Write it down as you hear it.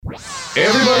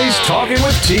Everybody's Talking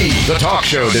with T, the talk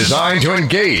show designed to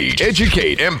engage,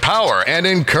 educate, empower, and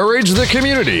encourage the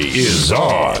community is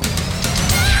on.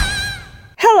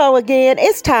 Hello again.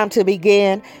 It's time to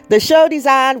begin the show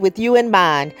designed with you in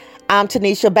mind. I'm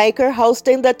Tanisha Baker,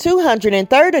 hosting the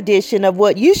 203rd edition of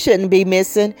What You Shouldn't Be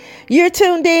Missing. You're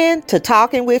tuned in to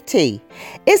Talking with T.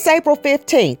 It's April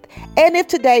 15th, and if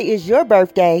today is your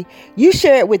birthday, you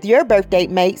share it with your birthday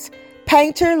mates,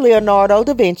 painter Leonardo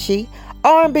da Vinci,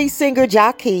 R&B singer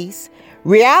Jacquees,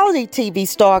 reality TV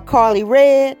star Carly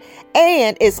Redd,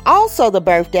 and it's also the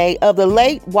birthday of the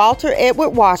late Walter Edward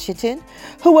Washington,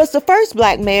 who was the first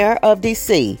black mayor of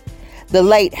D.C., the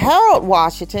late Harold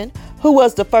Washington, who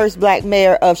was the first black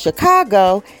mayor of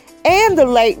Chicago, and the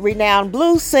late renowned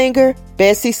blues singer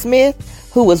Bessie Smith,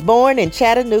 who was born in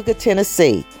Chattanooga,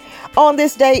 Tennessee. On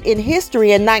this date in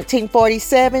history in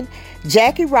 1947,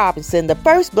 Jackie Robinson, the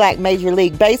first black Major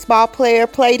League Baseball player,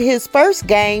 played his first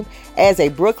game as a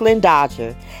Brooklyn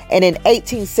Dodger. And in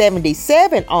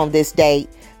 1877 on this date,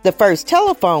 the first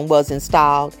telephone was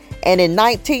installed. And in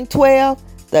 1912,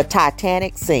 the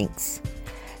Titanic sinks.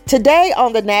 Today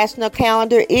on the national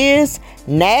calendar is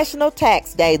National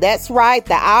Tax Day. That's right,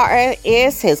 the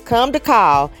IRS has come to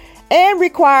call and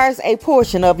requires a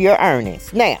portion of your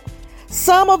earnings. Now,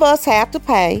 some of us have to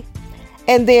pay,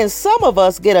 and then some of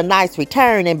us get a nice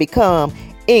return and become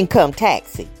income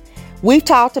taxi. We've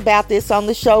talked about this on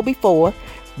the show before.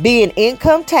 Being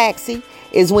income taxi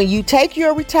is when you take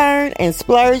your return and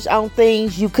splurge on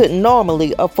things you couldn't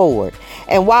normally afford.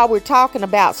 And while we're talking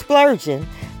about splurging,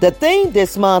 the theme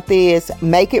this month is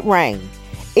Make It Rain.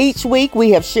 Each week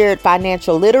we have shared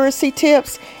financial literacy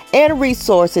tips and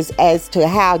resources as to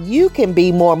how you can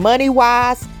be more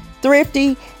money-wise,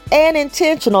 thrifty, and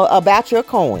intentional about your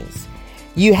coins.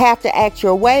 You have to act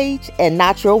your wage and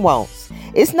not your wants.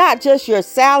 It's not just your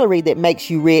salary that makes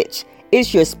you rich,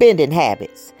 it's your spending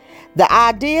habits. The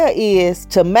idea is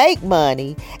to make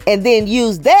money and then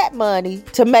use that money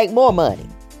to make more money.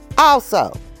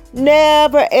 Also,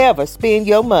 never ever spend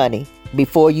your money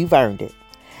before you've earned it.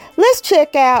 Let's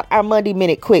check out our Monday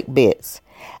Minute Quick Bits.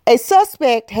 A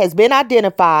suspect has been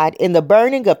identified in the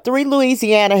burning of 3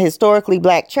 Louisiana historically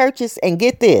black churches, and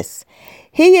get this,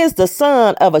 he is the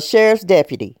son of a sheriff's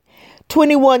deputy.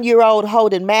 21-year-old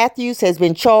Holden Matthews has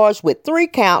been charged with 3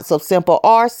 counts of simple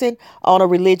arson on a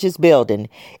religious building.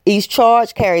 Each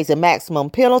charge carries a maximum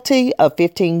penalty of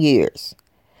 15 years.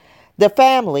 The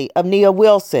family of Nia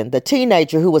Wilson, the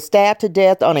teenager who was stabbed to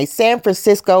death on a San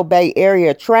Francisco Bay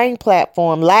Area train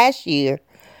platform last year,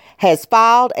 has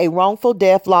filed a wrongful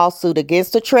death lawsuit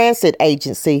against the transit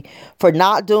agency for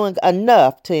not doing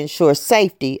enough to ensure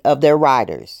safety of their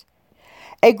riders.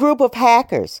 A group of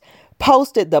hackers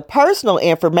posted the personal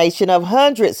information of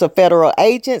hundreds of federal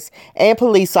agents and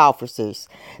police officers.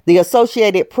 The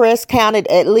Associated Press counted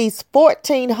at least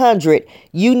 1,400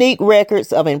 unique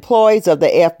records of employees of the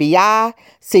FBI,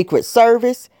 Secret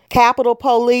Service, Capitol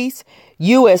Police,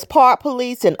 U.S. Park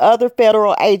Police, and other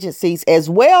federal agencies, as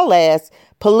well as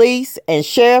police and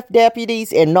sheriff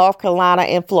deputies in North Carolina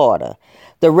and Florida.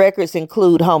 The records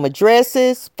include home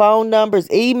addresses, phone numbers,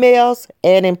 emails,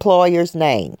 and employers'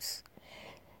 names.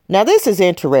 Now, this is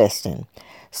interesting.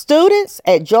 Students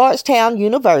at Georgetown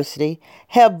University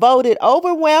have voted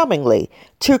overwhelmingly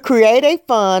to create a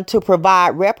fund to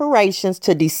provide reparations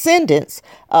to descendants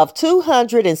of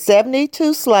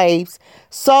 272 slaves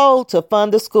sold to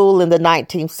fund the school in the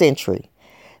 19th century.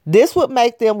 This would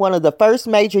make them one of the first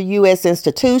major U.S.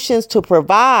 institutions to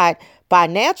provide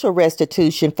financial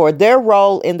restitution for their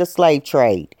role in the slave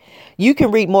trade. You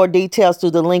can read more details through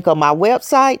the link on my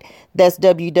website. That's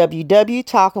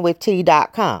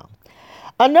www.talkingwitht.com.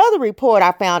 Another report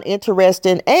I found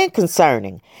interesting and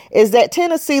concerning is that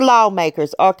Tennessee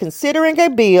lawmakers are considering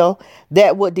a bill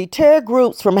that would deter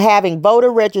groups from having voter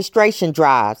registration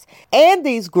drives, and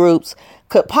these groups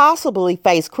could possibly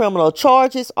face criminal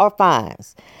charges or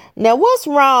fines. Now, what's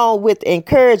wrong with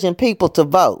encouraging people to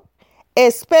vote,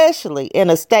 especially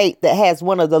in a state that has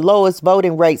one of the lowest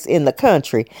voting rates in the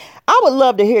country? I would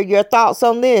love to hear your thoughts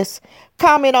on this.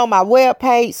 Comment on my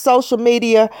webpage, social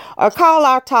media, or call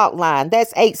our talk line.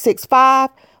 That's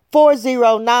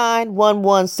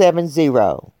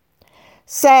 865-409-1170.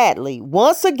 Sadly,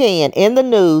 once again in the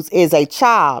news is a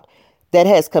child that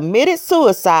has committed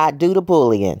suicide due to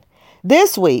bullying.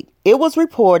 This week, it was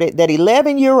reported that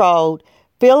 11-year-old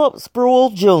Philip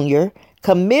Spruill Jr.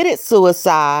 committed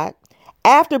suicide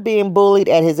after being bullied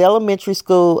at his elementary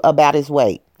school about his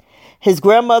weight. His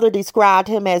grandmother described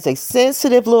him as a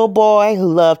sensitive little boy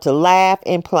who loved to laugh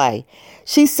and play.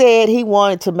 She said he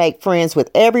wanted to make friends with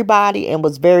everybody and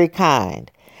was very kind.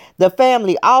 The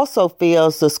family also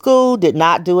feels the school did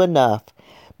not do enough.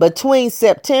 Between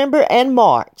September and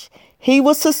March, he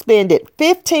was suspended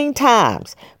 15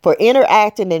 times for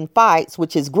interacting in fights,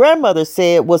 which his grandmother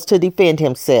said was to defend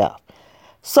himself.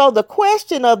 So the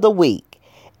question of the week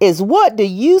is, what do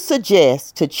you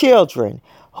suggest to children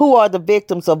who are the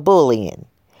victims of bullying?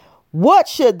 What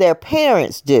should their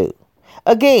parents do?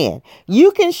 Again,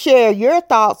 you can share your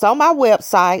thoughts on my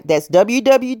website. That's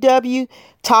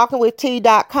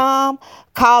www.talkingwitht.com.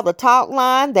 Call the talk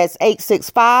line. That's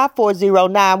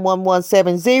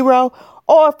 865-409-1170.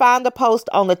 Or find the post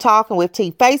on the Talking with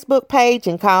T Facebook page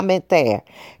and comment there.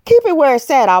 Keep it where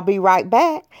it's at. I'll be right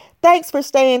back. Thanks for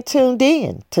staying tuned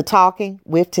in to Talking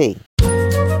with T.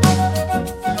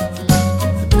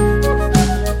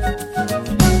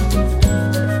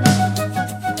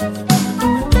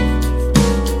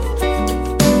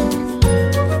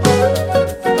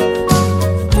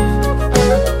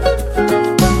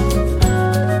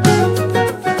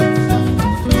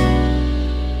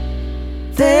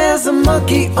 There's a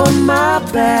monkey on my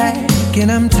back, and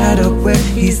I'm tied up where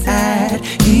he's at.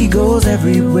 He goes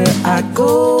everywhere I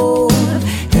go,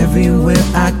 everywhere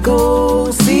I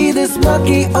go. See this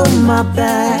monkey on my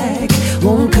back,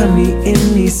 won't cut me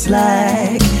any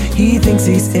slack. He thinks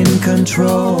he's in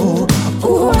control.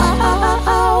 Ooh, ow, ow,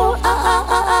 ow, ow,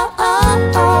 ow, ow.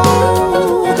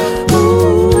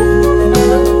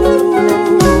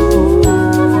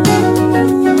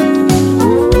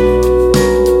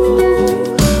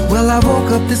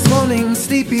 This morning,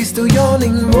 sleepy, still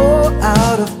yawning, more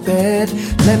out of bed.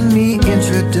 Let me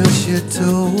introduce you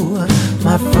to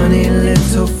my funny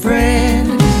little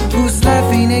friend, who's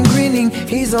laughing and grinning.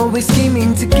 He's always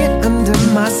scheming to get under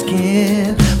my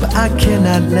skin, but I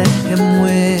cannot let him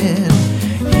win.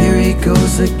 Here he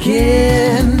goes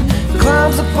again,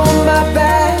 climbs up on my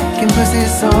back and puts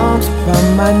his arms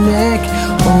around my neck.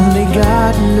 Only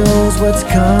God knows what's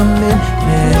coming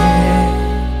next.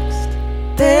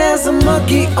 There's a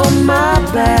monkey on my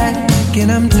back,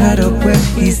 and I'm tied up where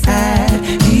he's at.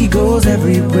 He goes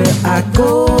everywhere I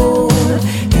go,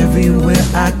 everywhere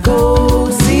I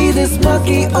go. See this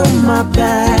monkey on my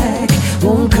back,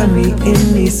 won't cut me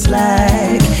any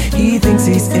slack. He thinks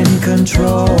he's in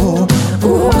control.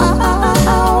 Ooh, ow, ow,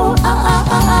 ow, ow, ow,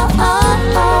 ow, ow.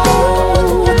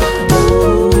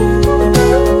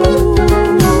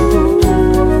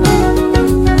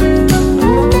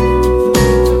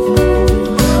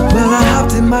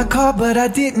 My car, but I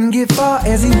didn't get far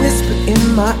as he whispered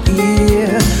in my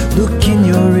ear. Look in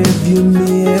your rearview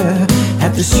mirror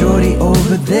at the shorty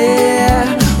over there,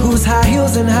 whose high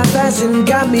heels and high fashion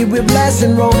got me whiplash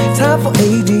and roll. Time for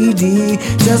ADD,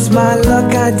 just my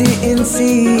luck I didn't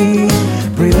see.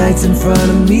 Brake lights in front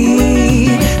of me,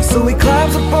 so he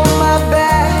climbs up on my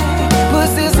back,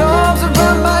 puts his arms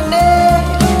around my neck,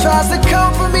 tries to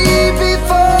comfort me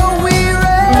before we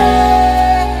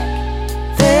wreck.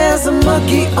 There's a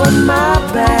monkey on my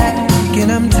back, and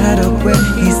I'm tied up where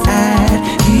he's at.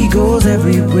 He goes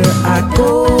everywhere I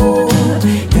go,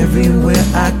 everywhere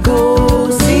I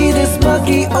go. See this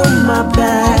monkey on my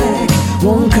back,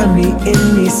 won't cut me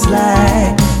any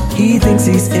slack. He thinks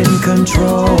he's in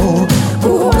control.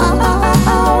 Ooh, ow, ow,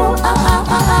 ow, ow, ow,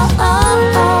 ow, ow.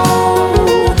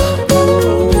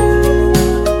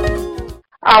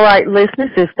 All right,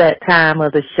 listeners, it's that time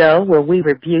of the show where we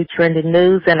review trending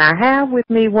news, and I have with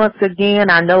me once again,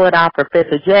 I know it all,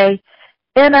 Professor J,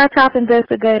 and our top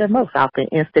investigator, most often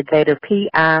instigator,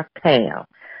 P.I. Pam.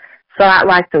 So I'd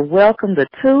like to welcome the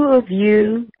two of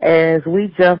you as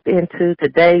we jump into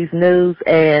today's news,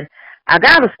 and I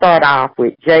got to start off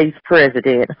with Jay's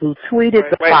president, who tweeted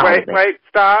the following. Wait,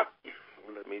 stop.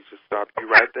 Let me just stop you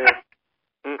right there.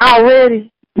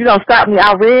 Already? You don't stop me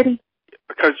already?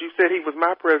 Because you said he was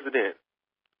my president.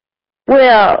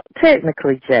 Well,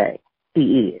 technically, Jay,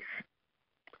 he is.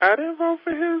 I didn't vote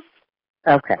for his.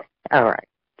 Okay, all right.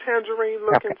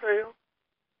 Tangerine-looking tail.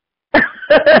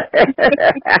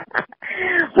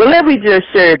 Well, let me just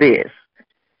share this.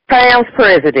 Pam's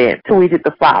president tweeted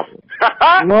the following. Is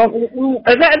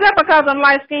that because I'm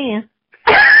light-skinned?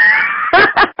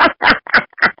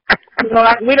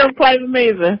 We don't play with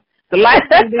me, the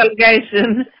light-skinned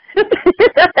delegation.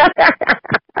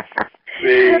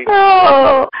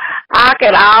 Oh, I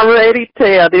can already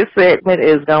tell this segment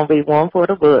is going to be one for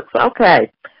the books. Okay.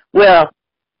 Well,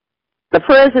 the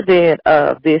president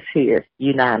of this here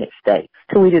United States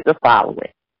tweeted the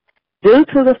following. Due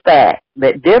to the fact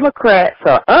that Democrats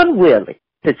are unwilling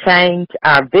to change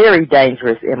our very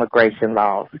dangerous immigration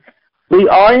laws, we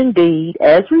are indeed,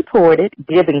 as reported,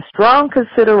 giving strong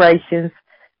considerations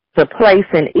to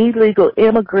placing illegal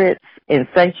immigrants in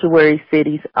sanctuary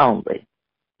cities only.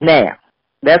 Now,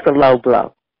 That's a low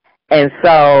blow. And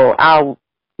so I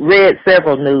read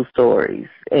several news stories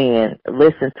and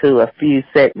listened to a few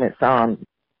segments on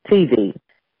TV.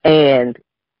 And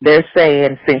they're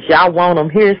saying, since y'all want them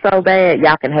here so bad,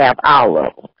 y'all can have all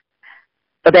of them.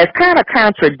 But that's kind of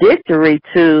contradictory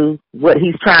to what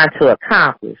he's trying to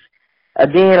accomplish.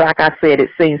 Again, like I said, it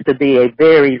seems to be a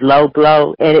very low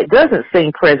blow, and it doesn't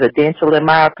seem presidential in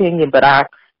my opinion, but I'm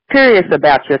curious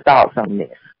about your thoughts on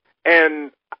this.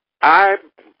 And I've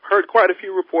heard quite a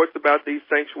few reports about these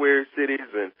sanctuary cities,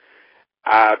 and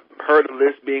I've heard a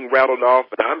list being rattled off,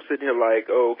 and I'm sitting here like,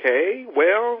 okay,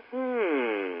 well,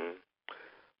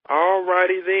 all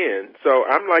righty then. So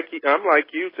I'm like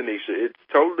you, Tanisha. It's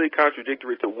totally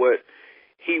contradictory to what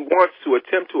he wants to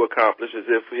attempt to accomplish, as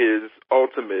if his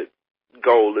ultimate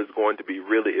goal is going to be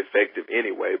really effective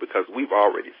anyway, because we've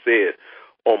already said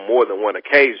on more than one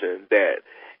occasion that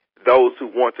those who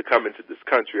want to come into this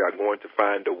country are going to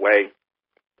find a way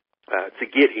to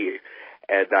get here.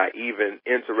 And I even,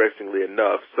 interestingly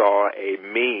enough, saw a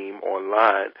meme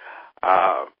online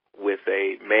with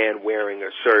a man wearing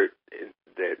a shirt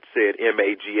that said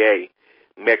MAGA,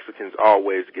 Mexicans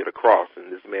always get across,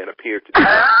 and this man appeared to be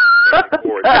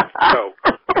for it. So.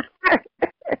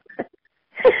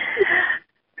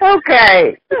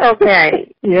 Okay.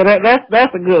 Yeah,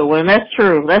 that's a good one. That's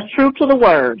true. That's true to the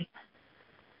word.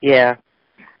 Yeah.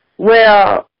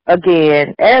 Well,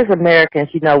 again, as Americans,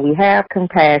 we have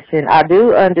compassion. I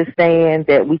do understand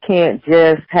that we can't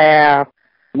just have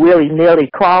willy-nilly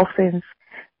crossings,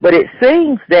 but it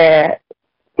seems that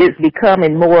it's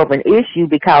becoming more of an issue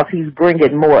because he's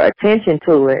bringing more attention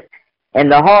to it,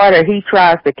 and the harder he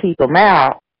tries to keep them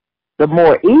out, the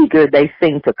more eager they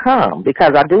seem to come,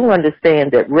 because I do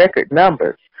understand that record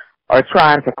numbers are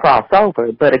trying to cross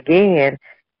over. But again,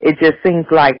 it just seems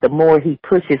like the more he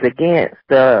pushes against,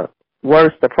 the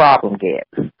worse the problem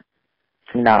gets.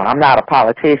 I'm not a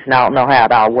politician. I don't know how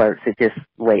it all works. It's just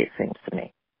the way it seems to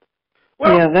me.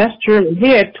 Well, yeah, that's true. He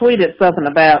had tweeted something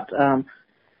about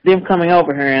them coming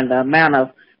over here and the amount of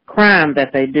crime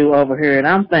that they do over here. And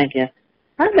I'm thinking,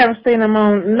 I've never seen them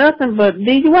on nothing but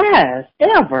DUIs,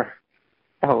 ever.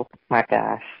 Oh, my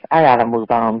gosh. I got to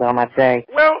move on, don't I, Jay?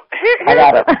 Well, I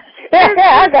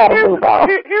got to move on.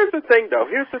 Here's the thing,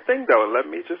 though. And let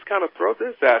me just kind of throw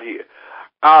this out here.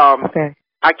 Okay.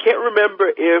 I can't remember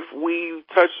if we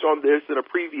touched on this in a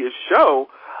previous show,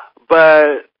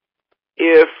 but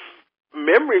if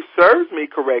memory serves me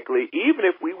correctly, even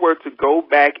if we were to go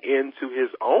back into his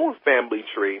own family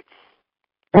tree,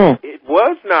 it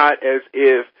was not as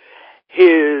if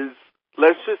his,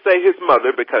 let's just say his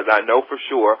mother, because I know for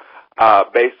sure,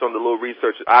 based on the little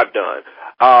research that I've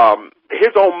done,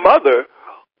 his own mother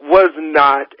was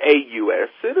not a U.S.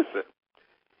 citizen.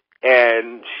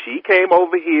 And she came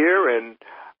over here, and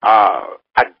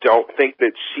I don't think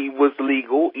that she was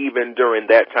legal even during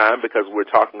that time, because we're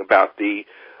talking about the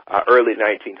early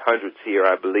 1900s here,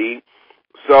 I believe.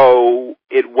 So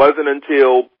it wasn't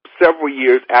until several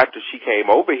years after she came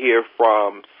over here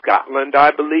from Scotland,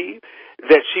 I believe,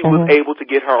 that she was able to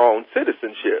get her own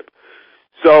citizenship.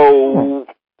 So,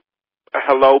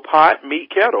 hello, pot, meet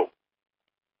kettle.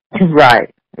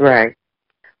 Right.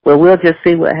 Well, we'll just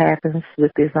see what happens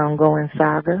with this ongoing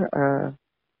saga,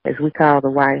 as we call the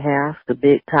White House, the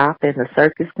big top, and the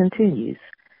circus continues.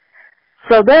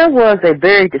 So there was a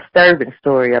very disturbing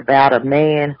story about a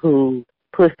man who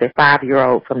pushed a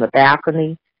 5-year-old from the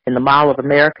balcony in the Mall of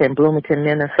America in Bloomington,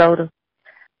 Minnesota.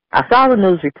 I saw the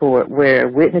news report where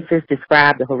witnesses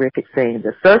described the horrific scene.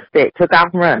 The suspect took off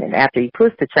running after he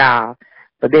pushed the child,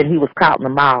 but then he was caught in the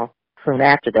mall soon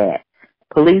after that.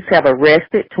 Police have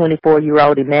arrested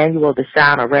 24-year-old Emmanuel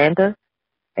Deshaun Aranda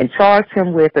and charged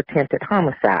him with attempted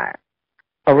homicide.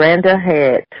 Aranda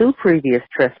had 2 previous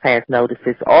trespass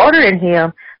notices ordering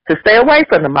him to stay away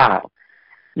from the mall.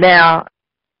 Now,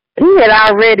 he had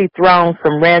already thrown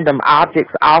some random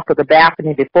objects off of the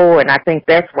balcony before, and I think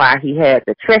that's why he had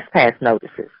the trespass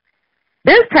notices.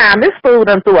 This time, this fool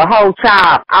done threw a whole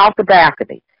child off the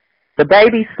balcony. The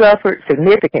baby suffered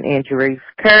significant injuries.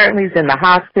 Currently is in the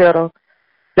hospital.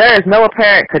 There is no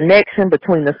apparent connection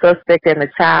between the suspect and the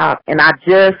child, and I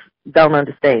just don't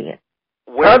understand.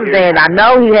 Other than I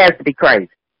know he has to be crazy.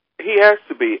 He has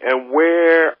to be. And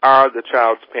where are the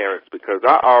child's parents? Because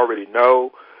I already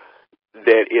know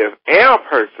that if Am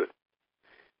person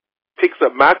picks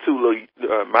up my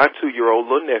 2-year-old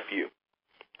little nephew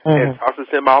and tosses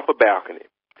him off a balcony,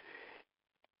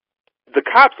 the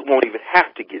cops won't even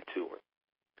have to get to him.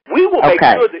 We will make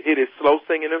sure that it is slow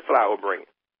singing and flower bringing.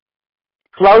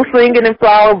 Slow singing and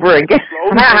flower bringing.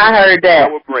 I heard that.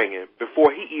 Flower bringing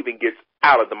before he even gets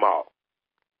out of the mall.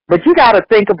 But you got to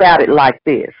think about it like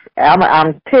this.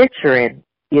 I'm picturing,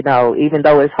 you know, even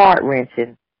though it's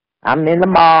heart-wrenching, I'm in the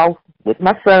mall with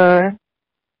my son,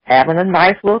 having a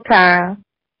nice little time.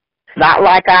 It's not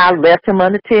like I left him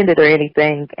unattended or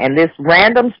anything, and this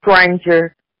random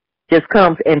stranger just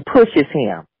comes and pushes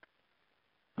him.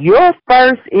 Your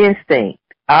first instinct,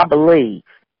 I believe,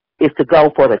 is to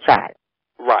go for the child.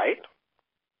 Right.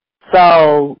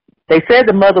 So they said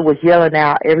the mother was yelling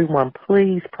out, everyone,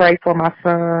 please pray for my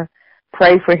son,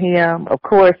 pray for him. Of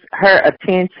course, her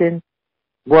attention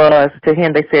was to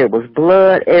him. They said it was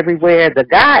blood everywhere. The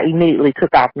guy immediately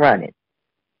took off running.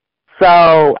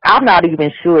 So I'm not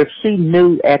even sure if she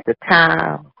knew at the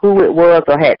time who it was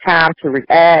or had time to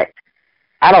react.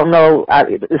 I don't know.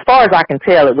 As far as I can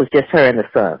tell, it was just her and the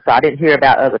son. So I didn't hear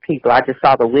about other people. I just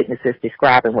saw the witnesses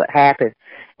describing what happened.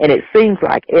 And it seems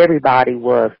like everybody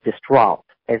was distraught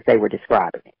as they were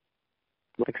describing it.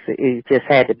 It just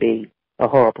had to be a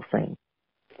horrible scene.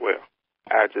 Well,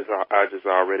 I just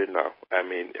already know. I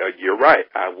mean, you're right.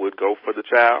 I would go for the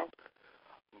child.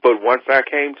 But once I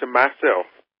came to myself,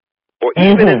 or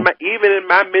even in the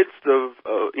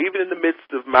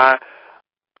midst of my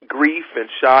grief and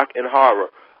shock and horror,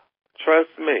 trust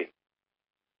me,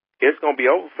 it's gonna be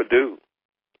over for dude.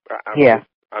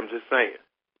 I'm just saying.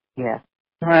 Yeah.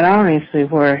 Right. I don't even see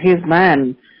where his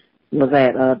mind was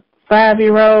at. A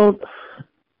 5-year-old,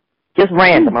 just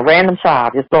random, a random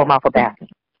child, just throw him off a balcony.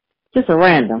 Just a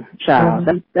random child.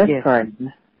 That's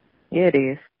crazy. Yeah, it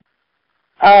is.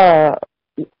 A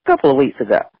couple of weeks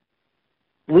ago,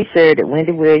 we shared that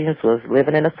Wendy Williams was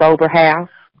living in a sober house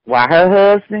while her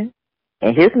husband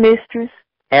and his mistress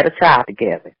had a child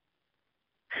together.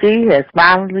 She has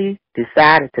finally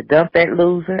decided to dump that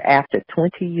loser after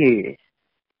 20 years.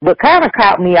 What kind of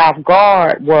caught me off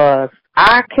guard was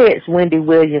I catch Wendy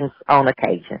Williams on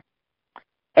occasion.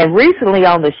 And recently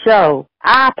on the show,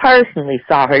 I personally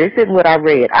saw her. This isn't what I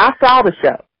read. I saw the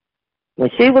show when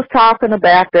she was talking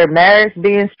about their marriage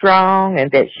being strong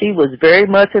and that she was very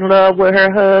much in love with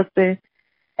her husband.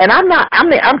 And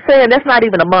I'm saying that's not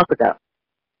even a month ago.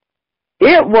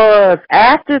 It was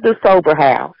after the sober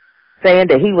house, saying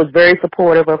that he was very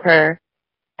supportive of her.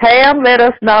 Pam let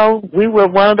us know, we were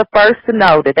one of the first to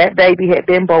know that baby had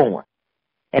been born.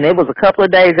 And it was a couple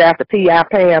of days after P.I.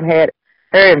 Pam had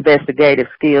her investigative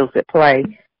skills at play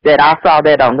that I saw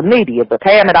that on the media. But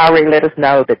Pam had already let us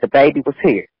know that the baby was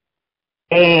here.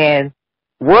 And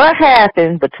what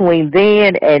happened between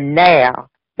then and now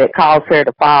that caused her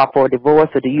to file for a divorce?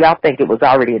 Or do y'all think it was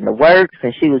already in the works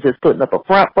and she was just putting up a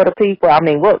front for the people? I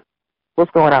mean,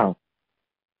 what's going on?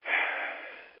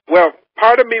 Well,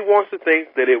 part of me wants to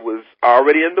think that it was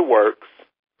already in the works,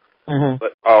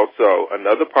 but also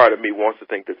another part of me wants to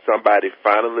think that somebody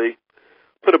finally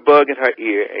put a bug in her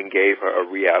ear and gave her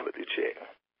a reality check.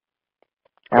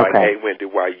 Okay. Like, hey, Wendy,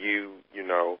 while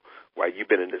you've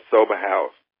been in this sober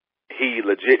house, he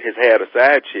legit has had a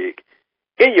side chick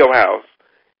in your house,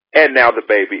 and now the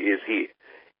baby is here.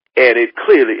 And it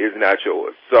clearly is not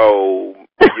yours. So,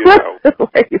 you know.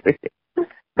 Wait a minute.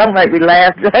 Don't make me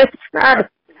laugh.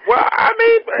 Well, I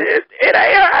mean, it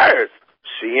ain't hers.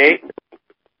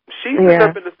 She's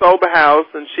up in the sober house,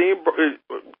 and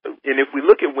and if we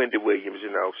look at Wendy Williams,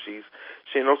 you know, she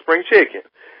ain't no spring chicken.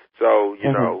 So,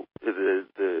 you know,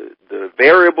 the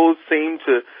variables seem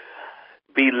to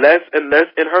be less and less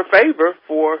in her favor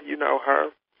for, you know, her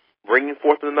bringing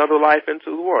forth another life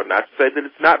into the world. Not to say that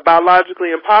it's not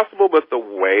biologically impossible, but the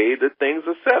way that things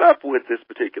are set up with this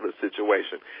particular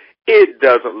situation, it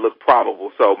doesn't look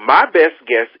probable. So my best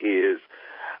guess is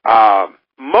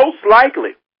most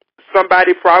likely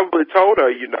somebody probably told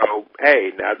her, you know, hey,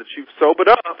 now that you've sobered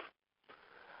up,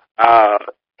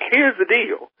 here's the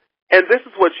deal. And this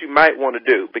is what you might want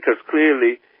to do, because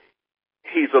clearly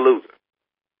he's a loser.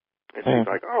 And she's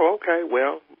like, oh, okay,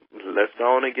 well, let's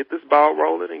go on and get this ball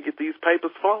rolling and get these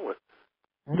papers flowing.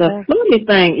 The funny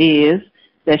thing is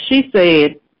that she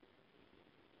said,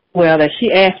 well, that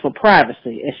she asked for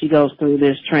privacy as she goes through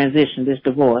this transition, this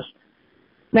divorce.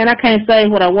 Man, I can't say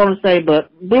what I want to say, but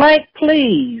Blake,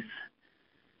 please.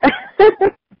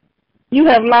 You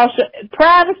have lost your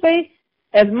privacy.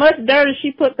 As much dirt as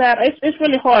she puts out, it's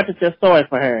really hard to feel sorry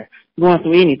for her going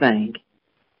through anything,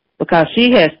 because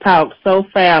she has talked so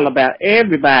foul about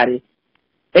everybody's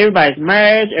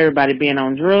marriage, everybody being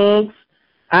on drugs.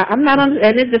 I'm not on,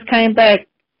 and it just came back,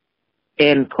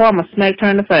 and Karma smacked her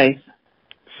in the face.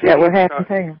 Yeah, what happened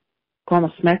to her?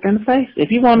 Karma smacked her in the face.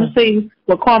 If you want to see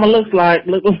what Karma looks like,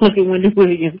 look at Wendy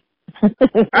Williams.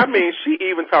 I mean, she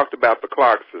even talked about the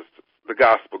Clark sisters, the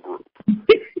gospel group.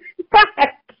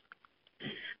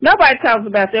 Nobody talks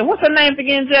about that. What's her name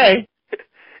again, Jay?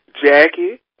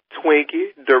 Jackie,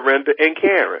 Twinkie, Dorinda, and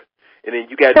Karen. And then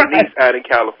you got Denise out in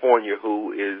California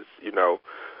who is,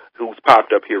 who's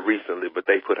popped up here recently, but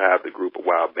they put her out of the group a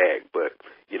while back. But,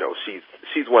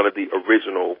 she's one of the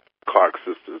original Clark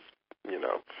sisters,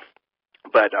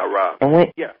 But,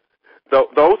 yeah.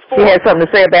 Those four. She had something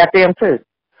to say about them, too.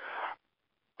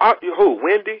 Who,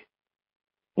 Wendy?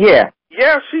 Yeah.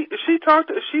 Yeah, she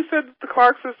said that the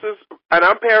Clark sisters, and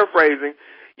I'm paraphrasing,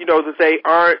 that they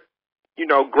aren't,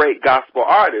 great gospel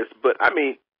artists, but I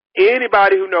mean,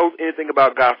 anybody who knows anything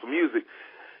about gospel music,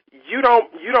 you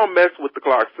don't mess with the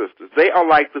Clark sisters. They are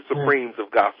like the supremes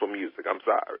of gospel music. I'm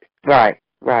sorry.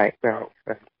 Right.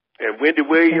 And Wendy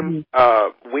Williams,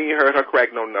 we ain't heard her crack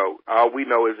no note. All we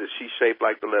know is that she's shaped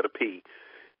like the letter P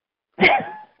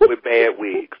with bad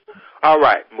wigs. All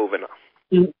right, moving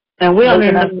on. And we don't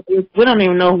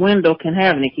even know if Wendell can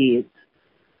have any kids.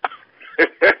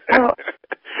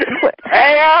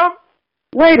 Pam?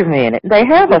 Wait a minute. They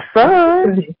have a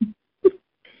son.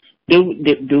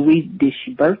 Did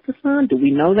she birth the son? Do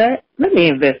we know that? Let me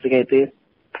investigate this.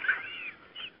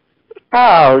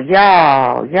 Oh,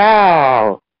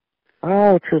 y'all.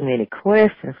 Oh, too many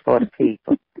questions for the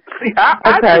people. See,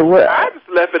 I just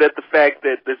left it at the fact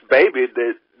that this baby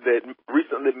that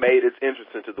recently made its entrance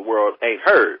into the world ain't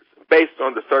hers, based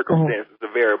on the circumstances, the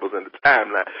variables, and the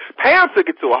timeline. Pam took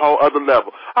it to a whole other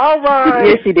level. All right.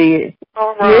 Yes, she did.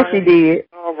 All right. Yes, she did.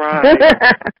 All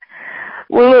right.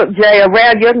 Well, look, Jay,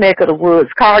 around your neck of the woods,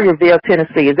 Collierville,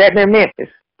 Tennessee, is that near Memphis?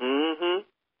 Mm-hmm.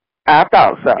 I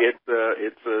thought so.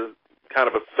 It's a kind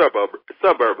of a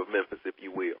suburb of Memphis, if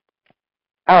you will.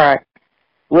 All right.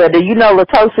 Well, do you know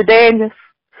Latosa Daniels?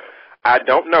 I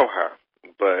don't know her,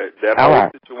 but that whole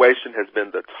situation has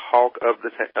been the talk of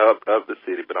the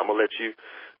city. But I'm gonna let you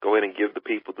go in and give the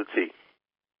people the tea.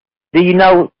 Do you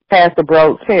know Pastor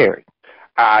Brode Perry?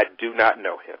 I do not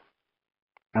know him.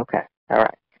 Okay. All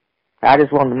right. I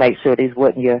just wanted to make sure these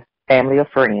wasn't your family or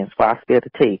friends before I spilled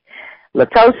the tea.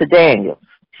 Latosa Daniels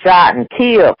shot and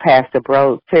killed Pastor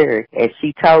Brode Perry as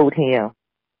she told him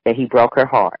that he broke her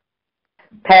heart.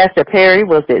 Pastor Perry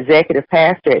was the executive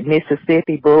pastor at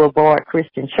Mississippi Boulevard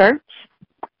Christian Church.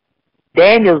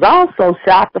 Daniels also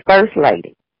shot the First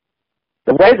Lady.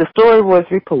 The way the story was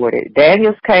reported,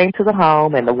 Daniels came to the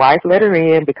home and the wife let her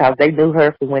in because they knew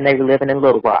her from when they were living in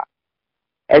Little Rock.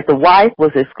 As the wife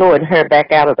was escorting her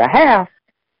back out of the house,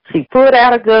 she pulled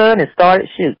out a gun and started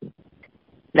shooting.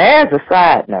 Now, as a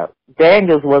side note,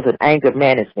 Daniels was an anger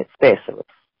management specialist.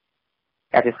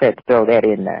 I just had to throw that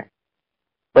in there.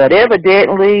 But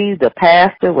evidently, the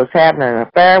pastor was having an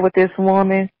affair with this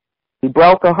woman. He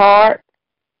broke her heart,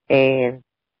 and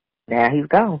now he's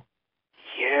gone.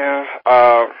 Yeah,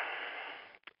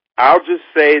 I'll just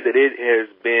say that it has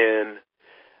been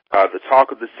the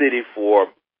talk of the city for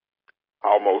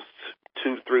almost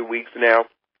 2 to 3 weeks now,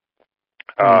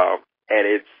 and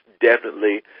it's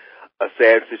definitely a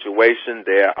sad situation.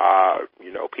 There are,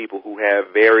 people who have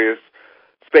various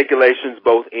speculations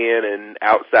both in and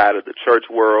outside of the church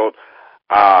world,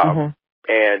 and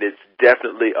it's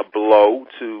definitely a blow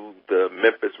to the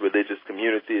Memphis religious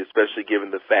community, especially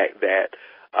given the fact that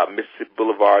Mississippi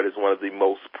Boulevard is one of the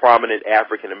most prominent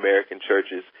African-American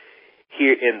churches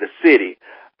here in the city.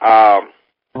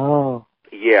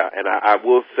 Yeah, and I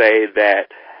will say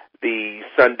that the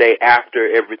Sunday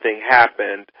after everything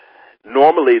happened,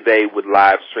 normally they would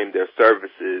live stream their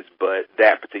services, but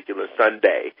that particular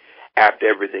Sunday after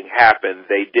everything happened,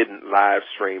 they didn't live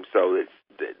stream, so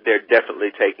they're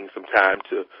definitely taking some time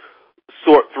to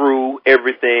sort through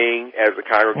everything as a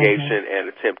congregation and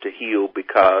attempt to heal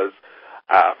because,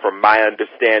 from my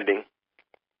understanding,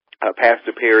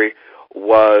 Pastor Perry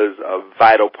was a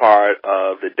vital part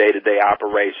of the day-to-day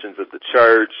operations of the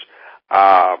church.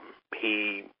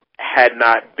 He had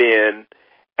not been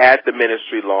at the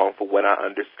ministry long, for what I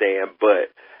understand,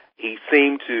 but he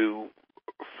seemed to,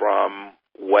 from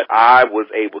what I was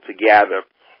able to gather,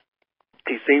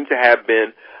 he seemed to have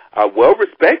been well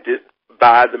respected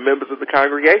by the members of the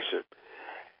congregation.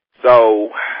 So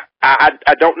I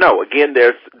don't know. Again,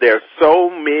 there's so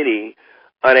many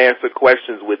unanswered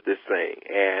questions with this thing,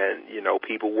 and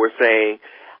people were saying,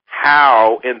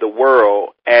 how in the world,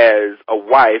 as a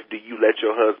wife, do you let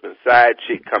your husband's side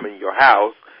chick come in your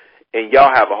house and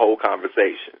y'all have a whole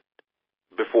conversation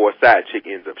before a side chick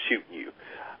ends up shooting you?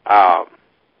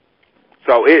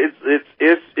 So it's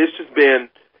just been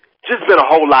a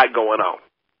whole lot going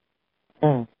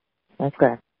on.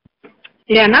 Okay.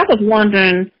 Yeah, and I was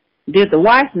wondering, did the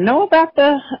wife know about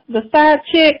the side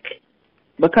chick?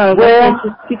 Because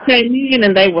she came in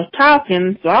and they was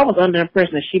talking, so I was under the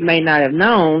impression that she may not have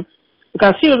known,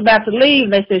 because she was about to leave.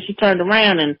 They said she turned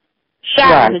around and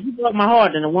shot her. You broke my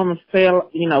heart. And the woman fell,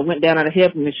 went down on the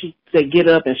hip, and she said, get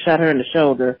up, and shot her in the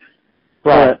shoulder.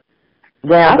 Right.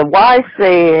 Now, the wife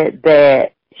said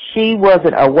that she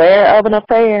wasn't aware of an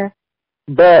affair,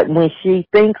 but when she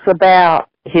thinks about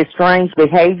his strange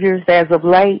behaviors as of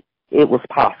late, it was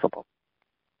possible.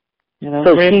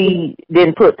 So she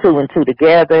didn't put two and two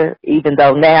together, even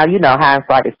though now,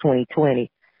 hindsight is 20/20.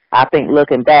 I think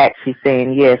looking back, she's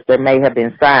saying, yes, there may have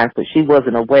been signs, but she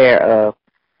wasn't aware of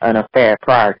an affair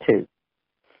prior to.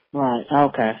 Right,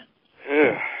 okay.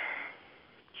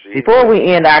 Before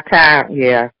we end our time,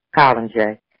 Colin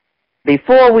J.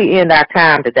 Before we end our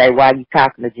time today while you're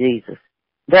talking to Jesus,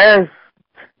 there's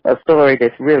a story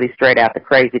that's really straight out the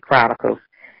Crazy Chronicles.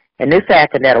 And this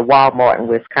happened at a Walmart in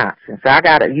Wisconsin. So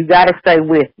you gotta stay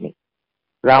with me.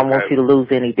 I don't want you to lose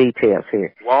any details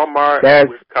here. Walmart in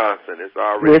Wisconsin. It's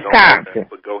already Wisconsin.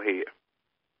 But go ahead.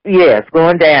 Yeah, it's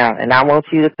going down. And I want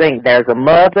you to think there's a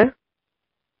mother,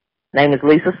 name is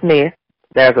Lisa Smith.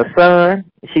 There's a son,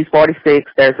 she's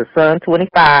 46. There's a son,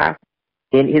 25.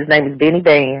 And his name is Benny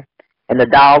Van. And the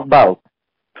dog, Bo.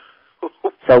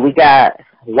 So we got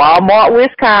Walmart,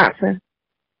 Wisconsin,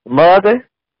 mother,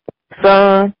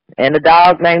 son, and the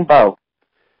dog named Bo.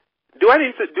 Do I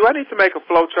need to make a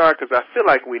flow chart? Because I feel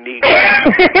like we need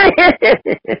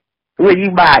that. Well,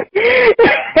 you might.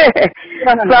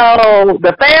 So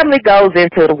the family goes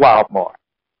into the Walmart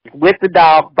with the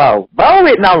dog Bo. Bo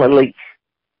isn't on the leash.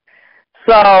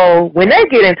 So when they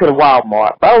get into the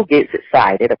Walmart, Bo gets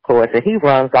excited, of course, and he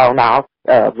runs on off,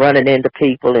 running into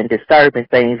people and disturbing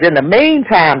things. In the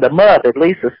meantime, the mother,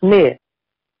 Lisa Smith,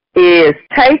 is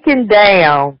taking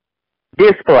down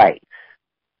displays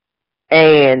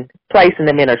and placing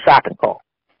them in her shopping cart.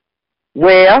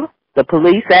 Well, the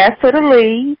police asked her to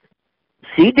leave.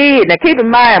 She did. Now, keep in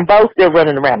mind, Bo's still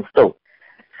running around the store.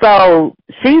 So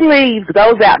she leaves,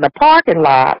 goes out in the parking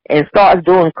lot, and starts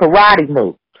doing karate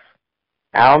moves.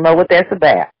 I don't know what that's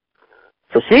about.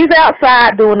 So she's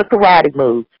outside doing the karate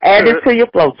moves. Add this to your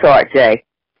flow chart, Jay.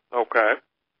 Okay.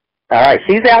 All right,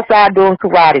 she's outside doing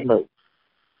karate moves.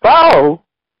 Bo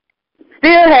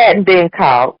still hadn't been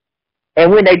caught.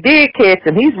 And when they did catch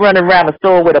him, he's running around the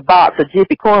store with a box of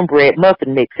Jiffy cornbread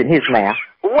muffin mix in his mouth.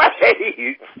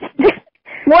 Wait!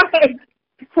 What?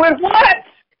 With what?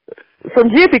 Some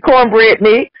Jiffy cornbread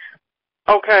mix.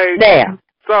 Okay. Now.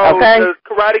 So does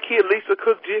Karate Kid Lisa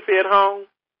cook Jiffy at home?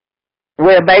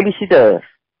 Well, maybe she does.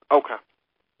 Okay.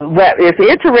 Well, it's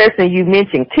interesting you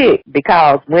mentioned kick,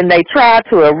 because when they tried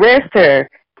to arrest her,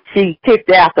 she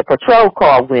kicked out the patrol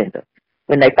car window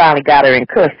when they finally got her in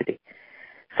custody.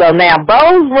 So now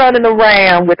Bo's running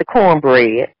around with the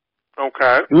cornbread.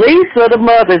 Okay. Lisa, the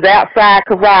mother's outside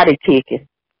karate kicking.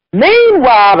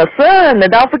 Meanwhile, the son, now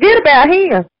don't forget about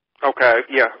him. Okay,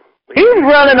 yeah. He's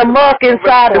running amok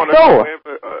inside the store.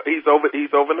 He's over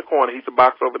in the corner. He's a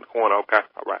box over in the corner. Okay,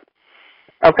 all right.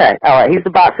 Okay, all right. He's the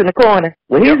box in the corner.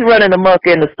 Well, he's running amok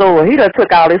in the store. He done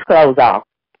took all his clothes off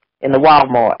in the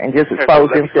Walmart and just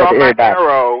exposed himself to everybody.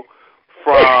 Arrow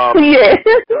from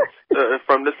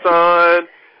from the sun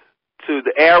to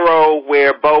the arrow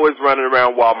where Bo is running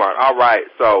around Walmart. All right,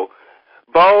 so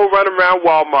Bo running around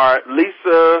Walmart.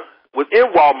 Lisa was in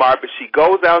Walmart, but she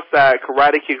goes outside,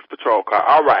 karate kicks patrol car.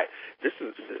 All right, this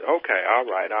is okay. All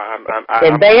right,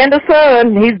 and Van the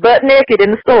son, he's butt naked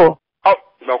in the store. Oh,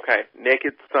 okay,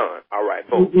 naked son. All right,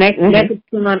 boom. Naked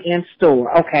son in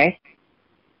store. Okay.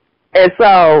 And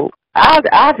so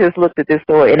I just looked at this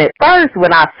story, and at first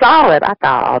when I saw it, I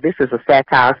thought, oh, this is a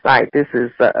satire site. This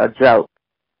is a joke.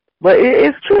 But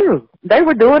it's true. They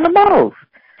were doing the most.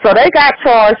 So they got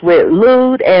charged with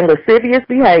lewd and lascivious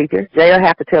behavior. Jay'll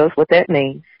have to tell us what that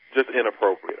means. Just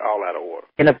inappropriate, all out of order.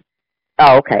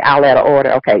 Okay, all out of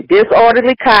order. Okay,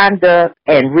 disorderly conduct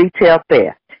and retail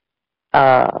theft.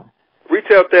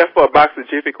 Retail theft for a box of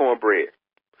Jiffy cornbread.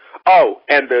 Oh,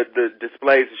 and the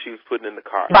displays that she was putting in the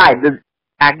car. Right.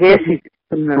 I guess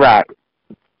right.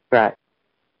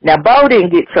 Now, Bo didn't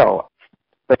get charged,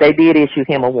 but they did issue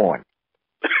him a warning.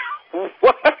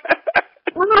 What?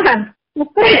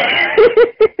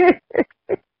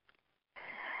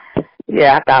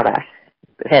 Yeah, I thought I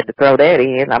had to throw that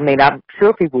in. I mean, I'm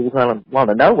sure people were going to want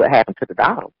to know what happened to the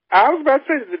dog. I was about to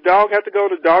say, did the dog have to go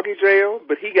to doggy jail?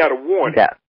 But he got a warning.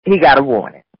 He got a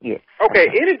warning, yes. Okay,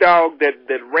 any dog that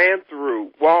ran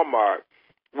through Walmart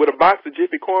with a box of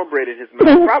Jiffy cornbread in his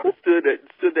mouth probably stood there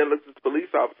and looked at the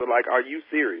police officer like, are you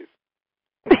serious?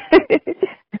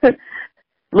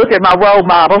 Look at my role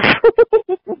models.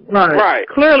 Right.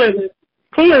 Clearly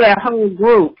that whole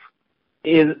group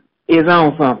is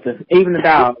on something, even the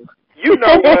dog. You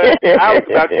know what? I was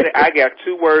about to say, I got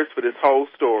two words for this whole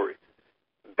story.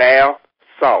 Bath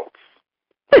salts.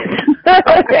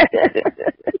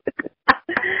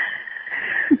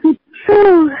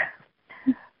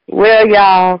 Well,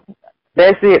 y'all,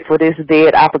 that's it for this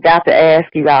bit. I forgot to ask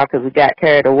you all because we got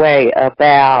carried away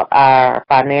about our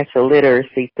financial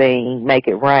literacy thing, Make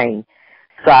It Rain.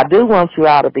 So I do want you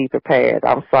all to be prepared.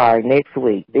 I'm sorry, next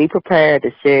week. Be prepared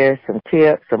to share some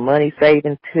tips, some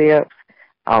money-saving tips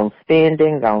on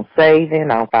spending, on saving,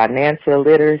 on financial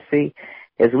literacy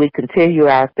as we continue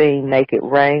our theme, Make It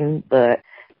Rain. But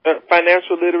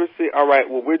financial literacy, all right,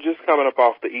 well, we're just coming up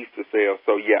off the Easter sale,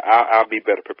 so, yeah, I'll be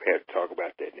better prepared to talk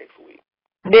about that next week.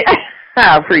 Yeah,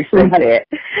 I appreciate that.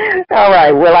 All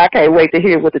right, well, I can't wait to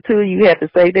hear what the two of you have to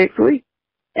say next week.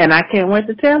 And I can't wait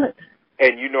to tell it.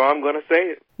 And you know I'm going to say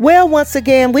it. Well, once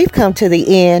again, we've come to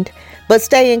the end, but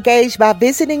stay engaged by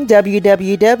visiting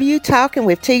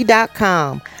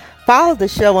www.talkingwitht.com. Follow the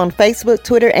show on Facebook,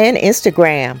 Twitter, and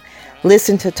Instagram.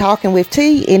 Listen to Talking with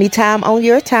T anytime on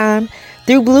your time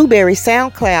through Blueberry,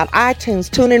 SoundCloud, iTunes,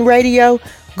 TuneIn Radio,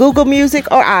 Google Music,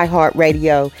 or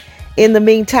iHeartRadio. In the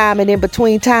meantime and in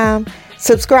between time,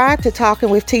 subscribe to Talking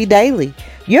with T Daily,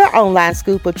 your online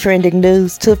scoop of trending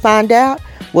news to find out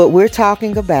what we're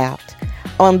talking about.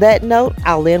 On that note,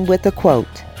 I'll end with a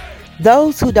quote.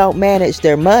 Those who don't manage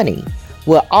their money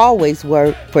will always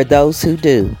work for those who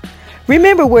do.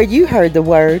 Remember where you heard the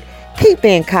word. Keep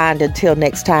being kind until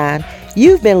next time.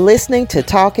 You've been listening to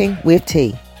Talking with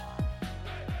T.